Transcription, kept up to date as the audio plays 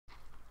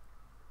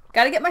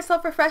Gotta get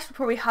myself refreshed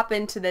before we hop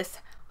into this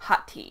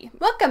hot tea.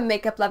 Welcome,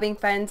 makeup loving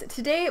friends.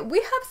 Today we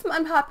have some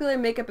unpopular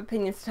makeup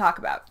opinions to talk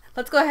about.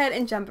 Let's go ahead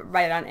and jump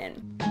right on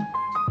in.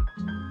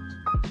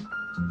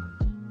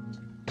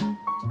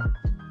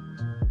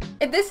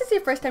 If this is your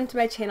first time to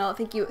my channel,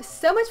 thank you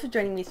so much for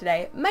joining me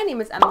today. My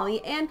name is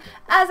Emily, and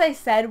as I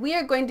said, we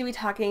are going to be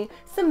talking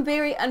some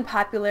very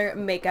unpopular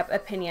makeup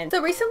opinions. So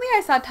recently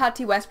I saw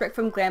Tati Westbrook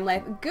from Glam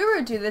Life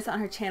Guru do this on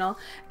her channel,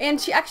 and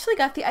she actually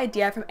got the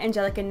idea from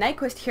Angelica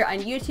NYQvist here on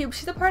YouTube.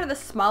 She's a part of the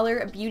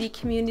smaller beauty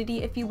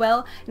community, if you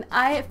will, and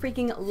I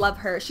freaking love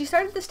her. She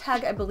started this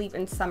tag, I believe,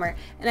 in summer,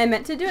 and I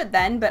meant to do it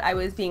then, but I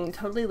was being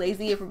totally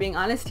lazy, if we're being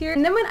honest here.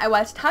 And then when I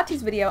watched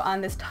Tati's video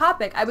on this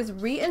topic, I was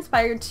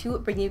re-inspired to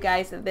bring you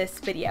guys this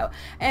video.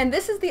 And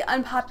this is the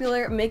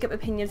unpopular makeup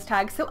opinions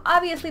tag, so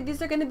obviously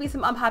these are going to be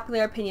some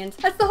unpopular opinions.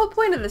 That's the whole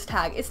point of this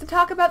tag, is to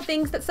talk about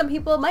things that some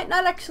people might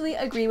not actually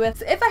agree with.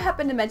 So if I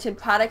happen to mention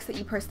products that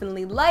you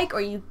personally like or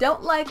you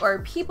don't like, or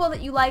people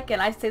that you like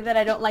and I say that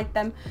I don't like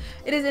them,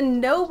 it is in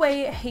no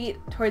way hate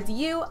towards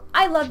you.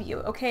 I love you,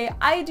 okay?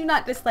 I do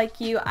not dislike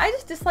you. I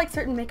just dislike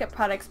certain makeup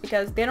products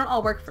because they don't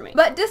all work for me.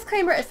 But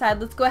disclaimer aside,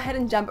 let's go ahead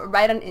and jump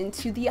right on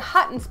into the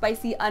hot and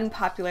spicy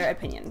unpopular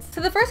opinions. So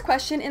the first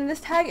question in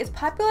this tag is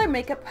popular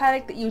makeup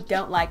product that you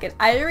don't like, and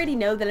I already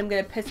know that I'm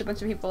gonna piss a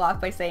bunch of people off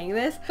by saying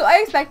this, so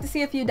I expect to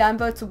see a few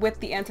downvotes with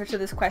the answer to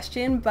this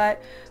question.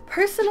 But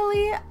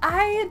personally,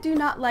 I do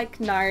not like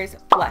NARS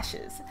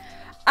blushes.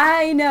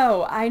 I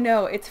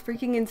know, it's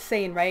freaking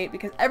insane, right?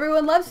 Because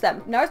everyone loves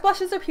them. NARS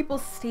blushes are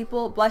people's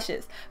staple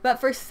blushes, but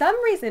for some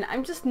reason,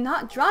 I'm just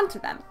not drawn to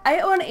them. I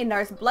own a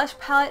NARS blush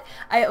palette,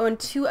 I own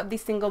 2 of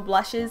these single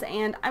blushes,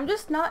 and I'm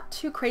just not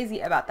too crazy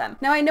about them.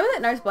 Now, I know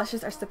that NARS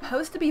blushes are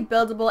supposed to be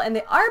buildable, and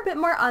they are a bit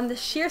more on the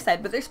sheer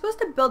side, but they're supposed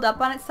to build up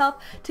on itself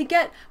to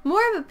get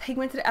more of a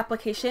pigmented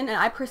application, and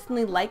I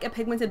personally like a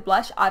pigmented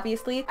blush,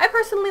 obviously. I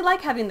personally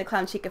like having the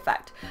clown cheek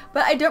effect,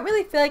 but I don't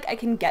really feel like I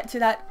can get to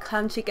that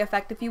clown cheek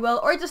effect, if you will,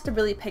 or just a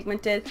really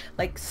pigmented,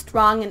 like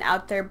strong and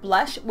out there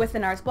blush with a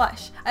NARS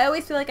blush. I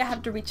always feel like I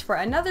have to reach for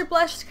another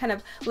blush to kind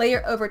of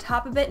layer over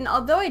top of it, and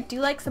although I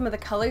do like some of the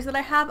colors that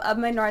I have of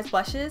my NARS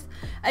blushes,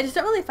 I just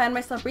don't really find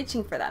myself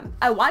reaching for them.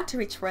 I want to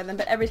reach for them,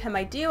 but every time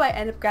I do, I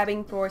end up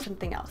grabbing for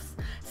something else.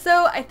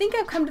 So I think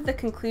I've come to the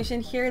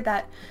conclusion here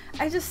that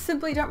I just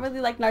simply don't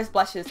really like NARS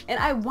blushes, and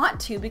I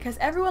want to because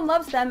everyone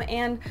loves them,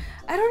 and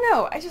I don't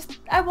know,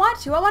 I want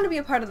to be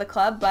a part of the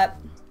club, but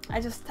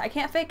I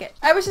can't fake it.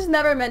 I was just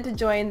never meant to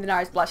join the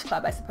NARS Blush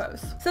Club, I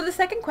suppose. So the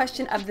second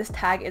question of this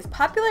tag is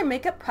popular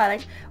makeup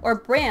product or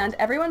brand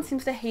everyone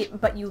seems to hate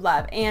but you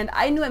love, and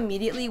I knew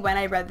immediately when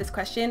I read this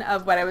question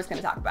of what I was going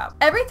to talk about.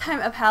 Every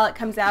time a palette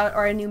comes out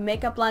or a new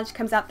makeup launch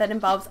comes out that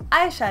involves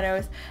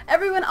eyeshadows,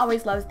 everyone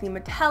always loves the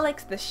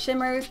metallics, the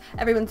shimmers,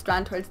 everyone's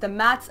drawn towards the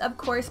mattes, of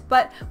course,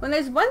 but when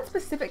there's one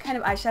specific kind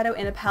of eyeshadow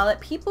in a palette,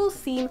 people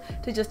seem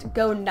to just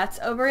go nuts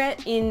over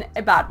it in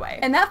a bad way.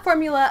 And that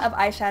formula of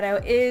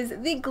eyeshadow is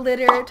the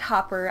glitter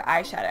topper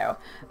eyeshadow.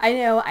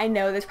 I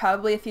know, there's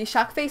probably a few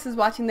shocked faces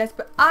watching this,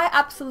 but I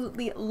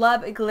absolutely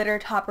love glitter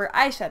topper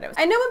eyeshadows.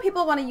 I know when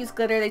people want to use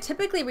glitter, they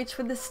typically reach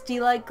for the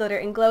Stila Glitter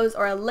and Glows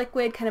or a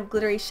liquid kind of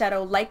glittery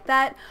shadow like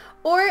that,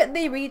 or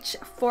they reach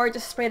for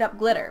just straight up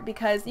glitter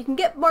because you can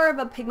get more of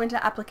a pigmented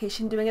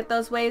application doing it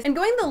those ways, and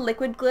going the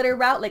liquid glitter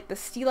route like the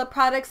Stila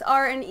products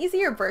are an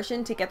easier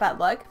version to get that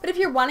look. But if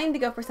you're wanting to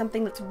go for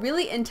something that's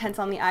really intense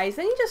on the eyes,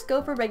 then you just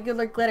go for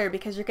regular glitter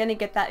because you're gonna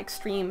get that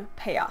extreme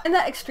payoff and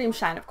that extreme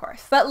shine, of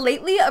course. But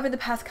lately, over the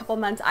past couple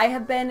months, I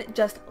have been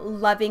just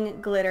loving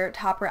glitter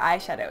topper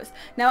eyeshadows.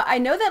 Now, I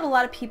know that a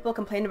lot of people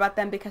complain about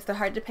them because they're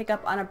hard to pick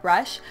up on a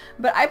brush,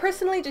 but I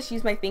personally just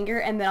use my finger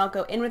and then I'll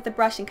go in with the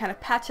brush and kind of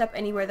patch up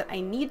anywhere that I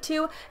need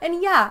to.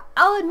 And yeah,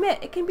 I'll admit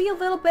it can be a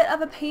little bit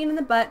of a pain in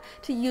the butt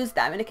to use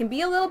them, and it can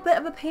be a little bit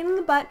of a pain in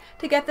the butt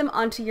to get them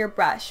onto your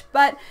brush,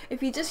 but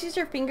if you just use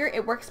your finger,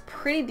 it works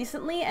pretty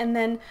decently, and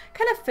then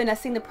kind of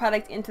finessing the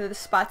product into the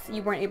spots that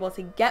you weren't able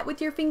to get with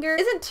your finger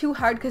isn't too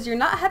hard because you're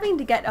not having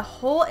to get a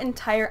whole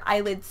entire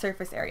eyelid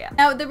surface area.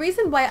 Now, the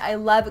reason why I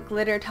love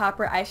glitter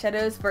topper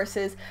eyeshadows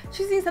versus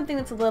choosing something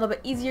that's a little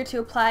bit easier to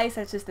apply,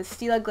 such as the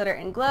Stila Glitter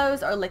and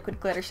Glows or liquid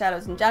glitter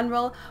shadows in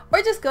general,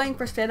 or just going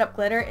for straight up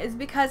glitter, is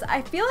because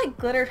I feel like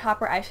glitter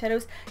topper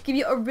eyeshadows give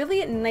you a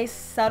really nice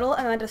subtle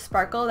amount of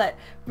sparkle that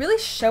really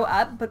show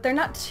up, but they're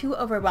not too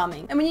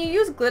overwhelming. And when you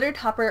use glitter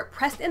topper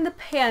pressed in the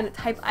pan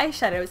type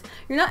eyeshadows,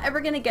 you're not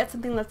ever going to get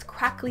something that's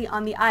crackly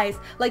on the eyes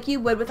like you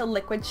would with a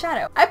liquid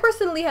shadow. I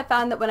personally have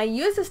found that when I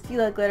use the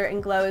Stila Glitter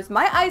and Glows,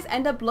 my eyes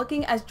end up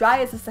looking as dry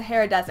as the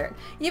Sahara Desert.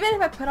 Even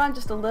if I put on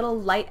just a little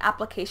light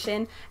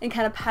application and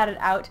kind of pat it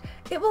out,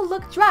 it will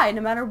look dry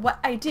no matter what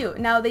I do.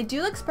 Now, they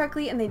do look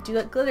sparkly and they do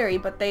look glittery,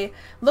 but they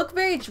look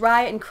very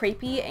dry and and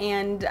crepey,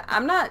 and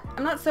I'm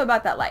not so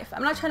about that life.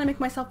 I'm not trying to make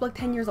myself look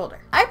 10 years older.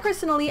 I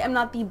personally am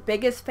not the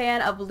biggest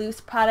fan of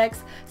loose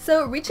products,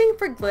 so reaching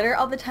for glitter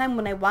all the time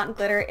when I want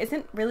glitter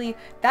isn't really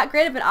that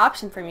great of an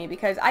option for me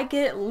because I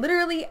get it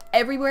literally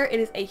everywhere. It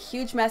is a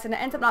huge mess and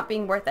it ends up not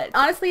being worth it.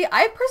 Honestly,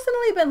 I've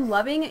personally been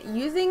loving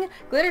using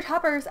glitter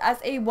toppers as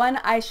a one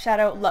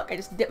eyeshadow look. I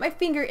just dip my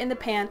finger in the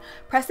pan,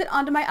 press it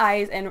onto my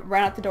eyes, and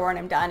run out the door and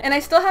I'm done. And I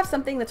still have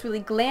something that's really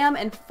glam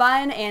and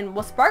fun and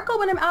will sparkle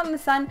when I'm out in the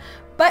sun,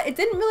 but it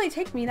didn't really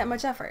take me that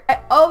much effort.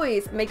 I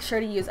always make sure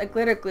to use a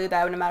glitter glue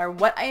though, no matter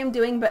what I am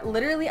doing, but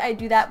literally I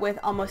do that with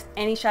almost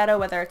any shadow,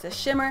 whether it's a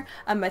shimmer,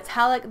 a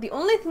metallic. The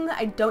only thing that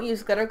I don't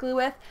use glitter glue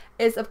with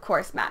is of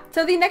course matte.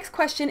 So the next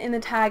question in the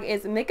tag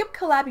is makeup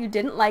collab you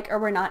didn't like or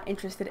were not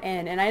interested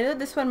in. And I know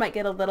this one might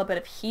get a little bit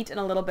of heat and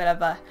a little bit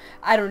of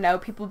I don't know,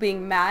 people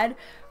being mad.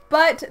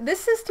 But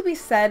this is to be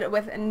said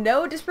with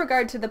no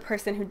disregard to the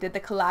person who did the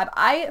collab.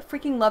 I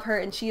freaking love her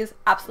and she is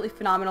absolutely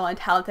phenomenal and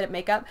talented at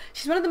makeup.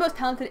 She's one of the most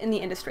talented in the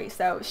industry,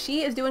 so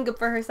she is doing good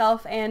for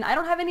herself and I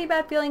don't have any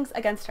bad feelings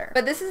against her.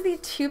 But this is the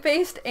Too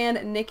Faced and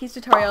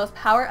NIkkietutorials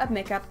Power of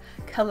Makeup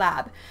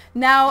collab.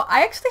 Now,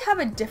 I actually have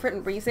a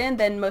different reason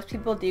than most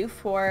people do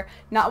for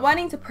not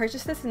wanting to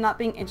purchase this and not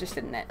being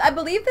interested in it. I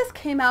believe this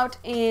came out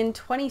in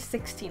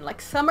 2016,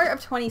 like summer of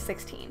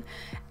 2016.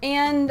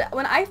 And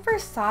when I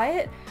first saw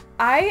it,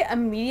 I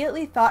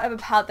immediately thought of a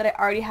palette that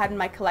I already had in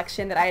my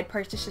collection that I had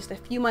purchased just a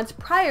few months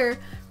prior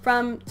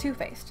from Too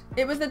Faced.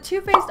 It was the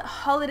Too Faced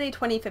Holiday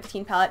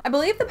 2015 palette. I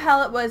believe the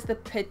palette was the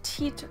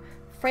Petite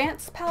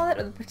France palette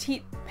or the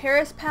Petite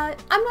Paris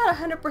palette. I'm not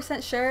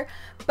 100% sure,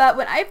 but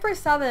when I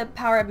first saw the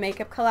Power of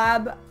Makeup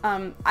collab,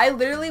 I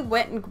literally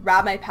went and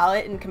grabbed my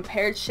palette and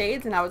compared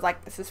shades and I was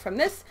like, this is from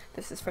this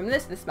is from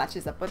this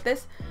matches up with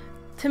this.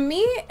 To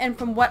me, and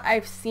from what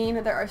I've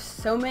seen, there are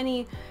so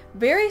many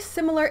very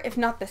similar, if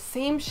not the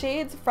same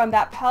shades from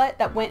that palette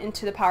that went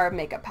into the Power of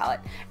Makeup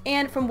palette.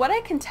 And from what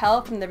I can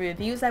tell from the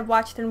reviews I've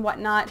watched and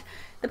whatnot,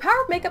 the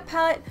Power of Makeup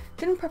palette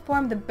didn't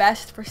perform the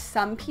best for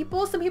some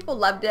people. Some people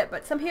loved it,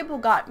 but some people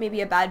got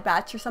maybe a bad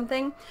batch or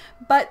something.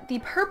 But the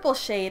purple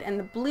shade and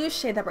the blue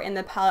shade that were in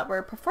the palette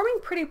were performing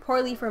pretty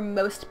poorly for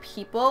most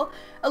people,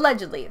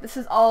 allegedly. This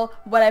is all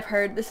what I've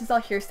heard. This is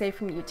all hearsay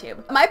from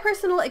YouTube. My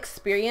personal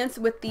experience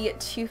with the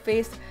Too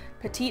Faced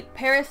Petite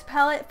Paris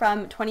palette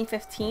from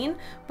 2015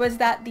 was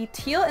that the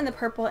teal and the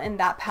purple in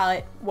that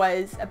palette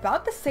was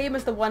about the same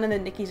as the one in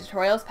the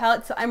NIkkietutorials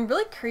palette, so I'm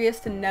really curious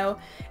to know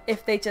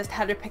if they just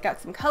had her pick out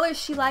some colors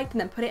she liked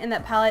and then put it in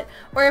that palette,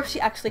 or if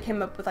she actually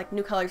came up with like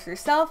new colors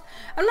herself.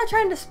 I'm not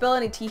trying to spill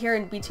any tea here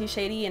and be too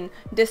shady and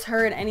diss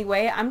her in any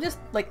way. I'm just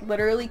like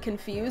literally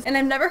confused, and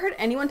I've never heard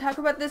anyone talk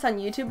about this on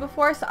YouTube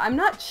before, so I'm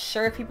not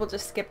sure if people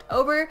just skipped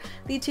over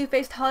the Too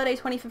Faced Holiday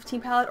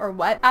 2015 palette or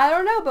what. I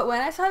don't know, but when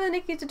I saw the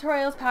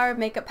NIkkietutorials Power of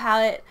Makeup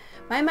palette,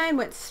 my mind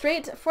went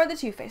straight for the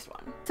Too Faced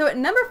one. So at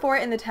number 4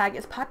 in the tag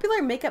is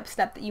popular makeup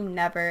step that you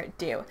never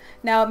do.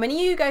 Now,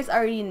 many of you guys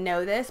already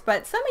know this,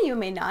 but some of you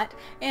may not,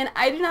 and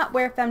I do not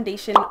wear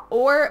foundation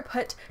or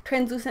put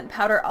translucent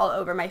powder all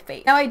over my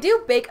face. Now, I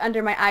do bake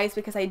under my eyes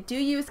because I do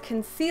use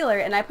concealer,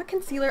 and I put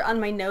concealer on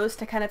my nose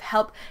to kind of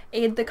help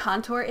aid the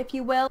contour, if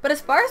you will. But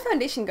as far as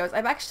foundation goes,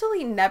 I've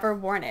actually never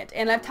worn it,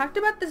 and I've talked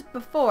about this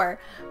before,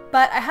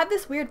 but I have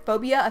this weird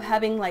phobia of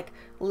having like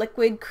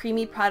liquid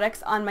creamy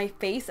products on my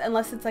face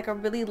unless it's like a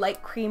really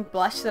light cream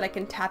blush that I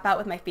can tap out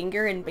with my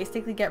finger and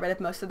basically get rid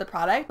of most of the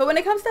product. But when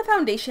it comes to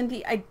foundation,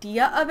 the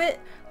idea of it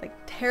like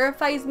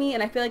terrifies me,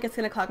 and I feel like it's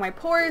gonna clog my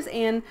pores,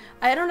 and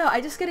I don't know, I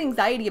just get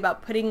anxiety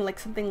about putting like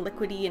something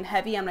liquidy and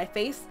heavy on my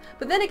face.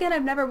 But then again,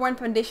 I've never worn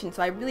foundation,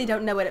 so I really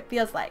don't know what it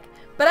feels like.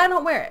 But I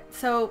don't wear it,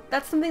 so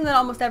that's something that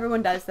almost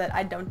everyone does that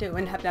I don't do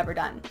and have never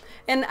done.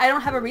 And I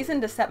don't have a reason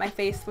to set my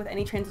face with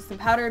any translucent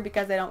powder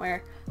because I don't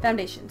wear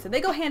foundation, so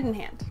they go hand in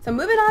hand. So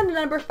moving on to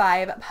number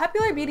 5,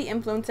 popular beauty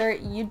influencer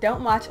you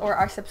don't watch or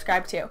are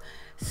subscribed to.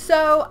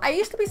 So I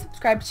used to be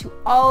subscribed to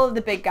all of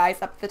the big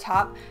guys up at the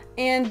top,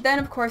 and then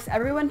of course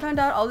everyone found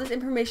out all this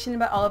information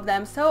about all of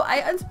them, so I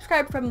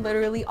unsubscribed from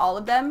literally all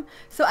of them.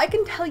 So I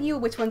can tell you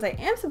which ones I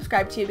am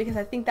subscribed to because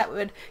I think that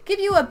would give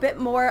you a bit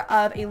more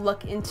of a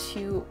look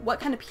into what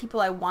kind of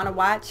people I want to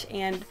watch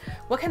and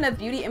what kind of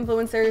beauty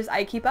influencers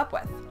I keep up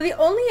with. The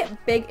only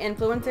big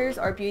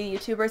influencers or beauty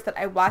YouTubers that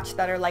I watch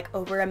that are like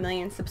over 1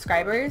 million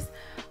subscribers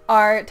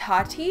are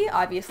Tati,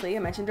 obviously, I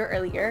mentioned her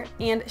earlier,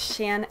 and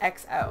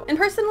ShanXO. And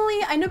personally,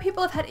 I know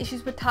people have had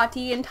issues with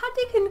Tati, and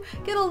Tati can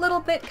get a little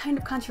bit kind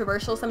of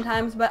controversial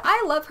sometimes, but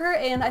I love her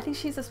and I think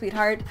she's a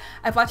sweetheart.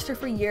 I've watched her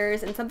for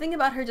years and something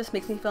about her just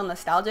makes me feel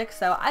nostalgic,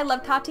 so I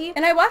love Tati.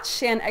 And I watch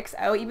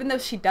ShanXO even though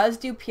she does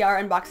do PR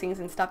unboxings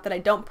and stuff that I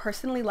don't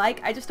personally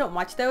like. I just don't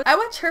watch those. I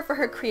watch her for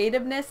her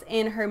creativeness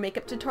in her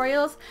makeup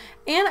tutorials,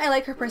 and I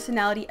like her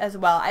personality as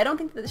well. I don't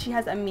think that she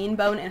has a mean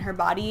bone in her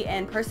body,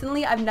 and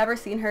personally I've never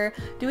seen her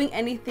doing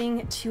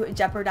anything to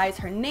jeopardize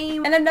her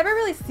name, and I've never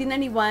really seen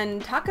anyone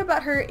talk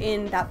about her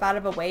in that bad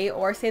of a way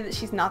or say that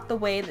she's not the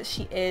way that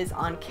she is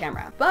on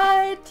camera.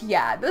 But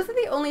yeah, those are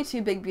the only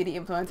two big beauty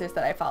influencers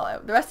that I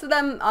follow. The rest of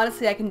them,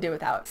 honestly, I can do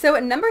without. So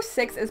number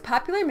 6 is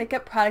popular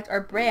makeup product or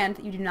brand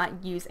that you do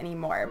not use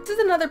anymore. This is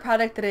another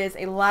product that is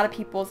a lot of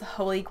people's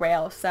holy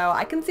grail, so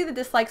I can see the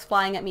dislikes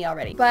flying at me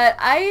already. But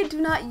I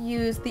do not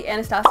use the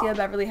Anastasia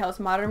Beverly Hills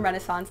Modern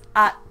Renaissance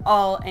at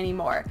all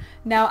anymore.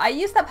 Now, I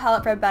used that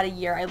palette for about a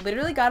year. I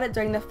literally got it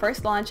during the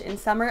first launch in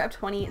summer of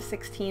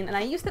 2016, and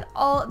I used it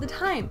all the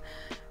time.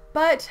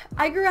 But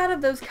I grew out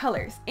of those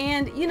colors,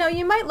 and you know,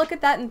 you might look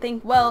at that and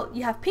think, well,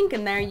 you have pink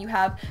in there, you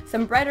have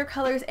some brighter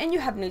colors, and you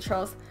have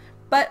neutrals.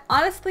 But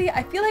honestly,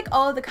 I feel like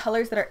all of the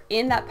colors that are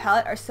in that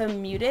palette are so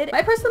muted.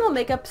 My personal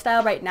makeup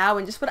style right now,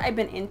 and just what I've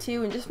been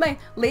into, and just my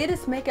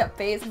latest makeup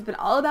phase, has been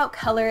all about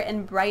color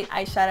and bright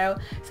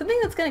eyeshadow. Something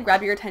that's gonna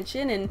grab your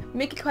attention and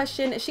make you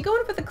question, is she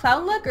going for the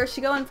clown look, or is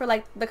she going for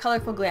like the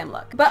colorful glam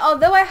look? But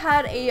although I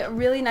had a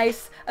really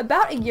nice,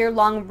 about a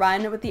year-long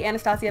run with the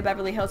Anastasia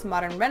Beverly Hills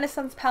Modern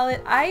Renaissance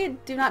palette, I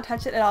do not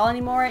touch it at all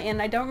anymore,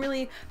 and I don't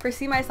really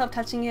foresee myself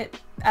touching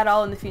it at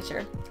all in the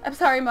future. I'm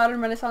sorry, Modern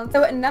Renaissance.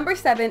 So number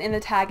 7 in the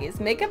tag is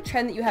makeup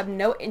trend that you have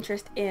no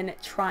interest in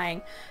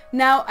trying.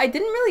 Now, I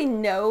didn't really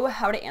know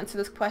how to answer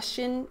this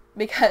question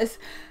because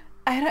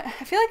I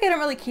feel like I don't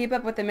really keep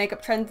up with the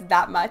makeup trends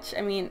that much.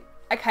 I mean,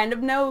 I kind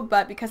of know,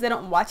 but because I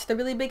don't watch the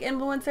really big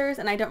influencers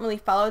and I don't really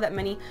follow that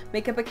many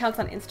makeup accounts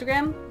on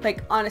Instagram,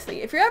 like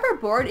honestly, if you're ever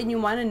bored and you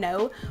want to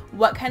know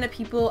what kind of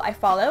people I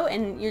follow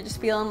and you're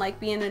just feeling like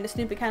being in a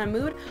snoopy kind of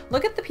mood,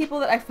 look at the people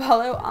that I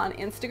follow on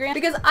Instagram,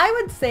 because I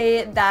would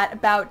say that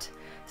about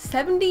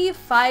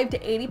 75 to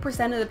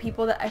 80% of the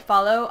people that I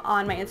follow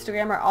on my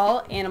Instagram are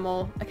all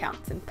animal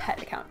accounts and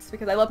pet accounts,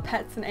 because I love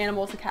pets and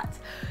animals and cats.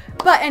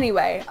 But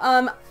anyway,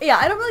 yeah,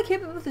 I don't really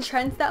keep up with the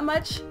trends that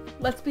much.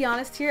 Let's be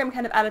honest here, I'm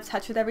kind of out of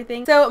touch with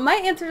everything. So my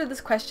answer to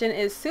this question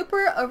is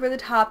super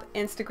over-the-top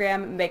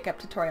Instagram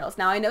makeup tutorials.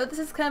 Now, I know this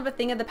is kind of a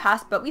thing of the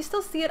past, but we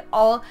still see it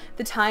all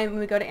the time when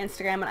we go to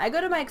Instagram. When I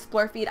go to my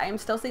explore feed, I am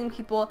still seeing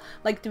people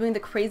like doing the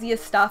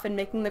craziest stuff and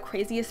making the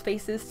craziest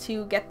faces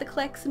to get the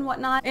clicks and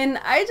whatnot. And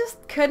I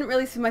just couldn't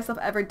really see myself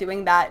ever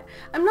doing that.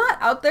 I'm not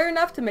out there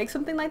enough to make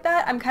something like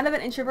that. I'm kind of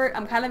an introvert,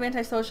 I'm kind of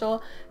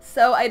antisocial,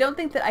 so I don't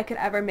think that I could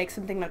ever make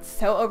something that's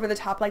so over the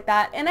top like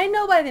that. And I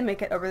know why they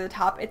make it over the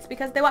top. It's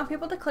because they want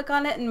people to click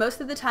on it, and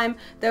most of the time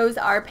those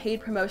are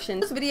paid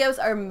promotions. Those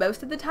videos are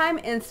most of the time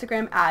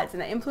Instagram ads,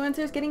 and the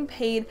influencers getting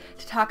paid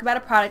to talk about a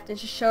product and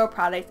to show a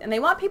product, and they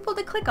want people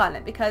to click on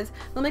it because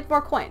they'll make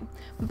more coin.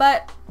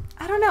 But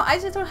I don't know, I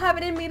just don't have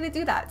it in me to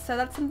do that, so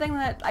that's something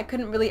that I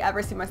couldn't really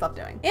ever see myself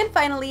doing. And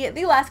finally,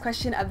 the last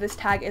question of this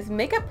tag is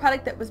makeup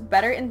product that was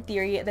better in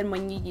theory than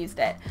when you used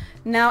it.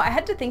 Now, I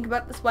had to think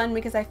about this one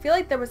because I feel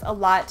like there was a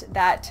lot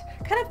that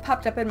kind of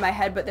popped up in my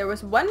head, but there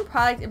was one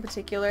product in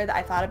particular that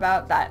I thought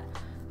about that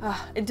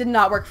it did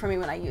not work for me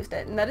when I used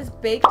it, and that is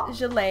Baked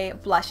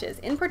Gelée blushes.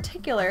 In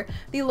particular,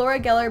 the Laura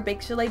Geller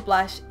Baked Gelée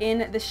blush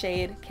in the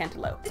shade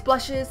Cantaloupe. These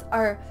blushes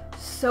are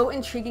so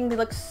intriguing. They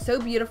look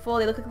so beautiful.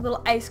 They look like a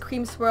little ice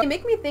cream swirl. They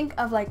make me think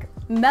of like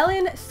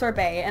melon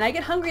sorbet, and I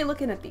get hungry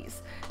looking at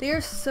these. They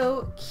are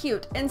so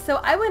cute, and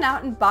so I went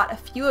out and bought a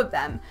few of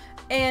them,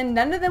 and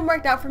none of them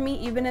worked out for me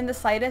even in the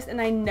slightest.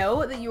 And I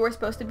know that you are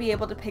supposed to be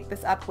able to pick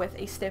this up with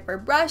a stiffer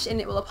brush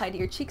and it will apply to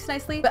your cheeks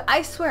nicely, but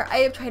I swear I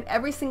have tried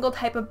every single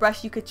type of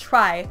brush you could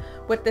try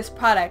with this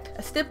product.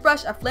 A stiff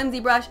brush, a flimsy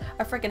brush,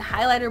 a freaking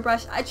highlighter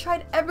brush. I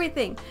tried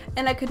everything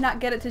and I could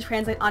not get it to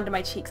translate onto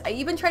my cheeks. I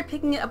even tried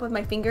picking it up with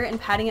my finger and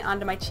patting it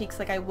onto my cheeks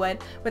like I would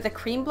with a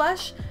cream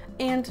blush,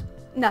 and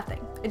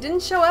nothing. It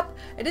didn't show up.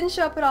 It didn't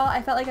show up at all.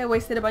 I felt like I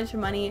wasted a bunch of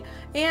money,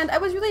 and I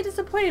was really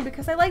disappointed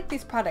because I like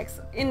these products.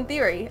 In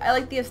theory, I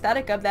like the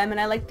aesthetic of them, and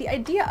I like the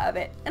idea of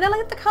it, and I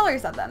like the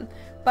colors of them,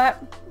 but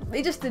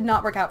they just did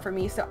not work out for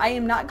me, so I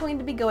am not going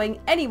to be going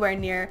anywhere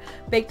near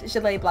Baked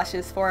Gelée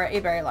blushes for a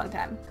very long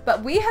time.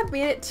 But we have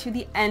made it to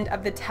the end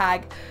of the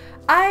tag.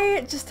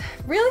 I just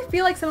really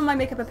feel like some of my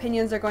makeup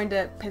opinions are going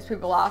to piss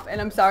people off,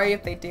 and I'm sorry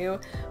if they do,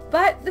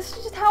 but this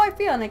is just how I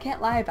feel and I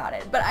can't lie about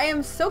it. But I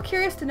am so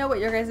curious to know what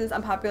your guys'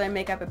 unpopular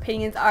makeup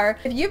opinions are.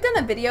 If you've done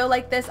a video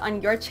like this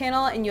on your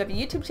channel and you have a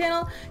YouTube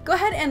channel, go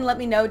ahead and let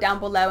me know down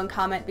below and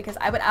comment, because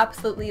I would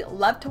absolutely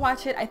love to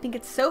watch it. I think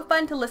it's so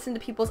fun to listen to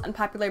people's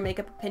unpopular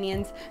makeup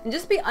opinions and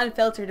just be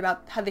unfiltered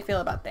about how they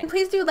feel about things. And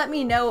please do let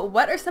me know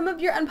what are some of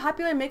your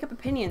unpopular makeup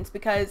opinions,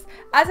 because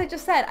as I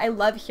just said, I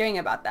love hearing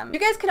about them. You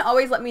guys can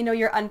always let me know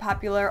your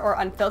unpopular or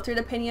unfiltered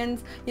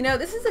opinions. You know,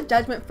 this is a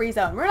judgment-free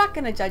zone. We're not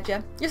gonna judge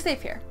you. You're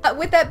safe here.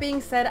 With that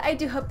being said, I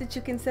do hope that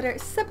you consider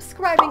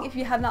subscribing if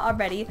you have not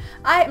already.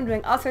 I am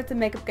doing all sorts of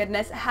makeup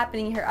goodness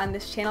happening here on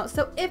this channel,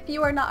 so if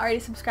you are not already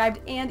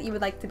subscribed and you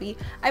would like to be,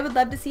 I would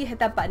love to see you hit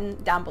that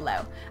button down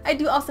below. I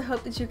do also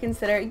hope that you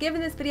consider giving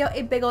this video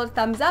a big old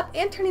thumbs up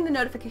and turning the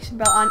notification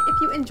bell on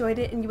if you enjoyed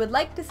it and you would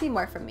like to see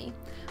more from me.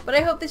 But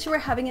I hope that you are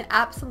having an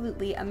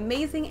absolutely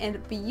amazing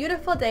and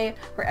beautiful day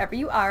wherever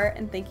you are,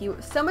 and thank you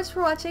so much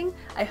for watching.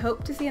 I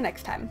hope to see you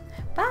next time.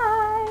 Bye!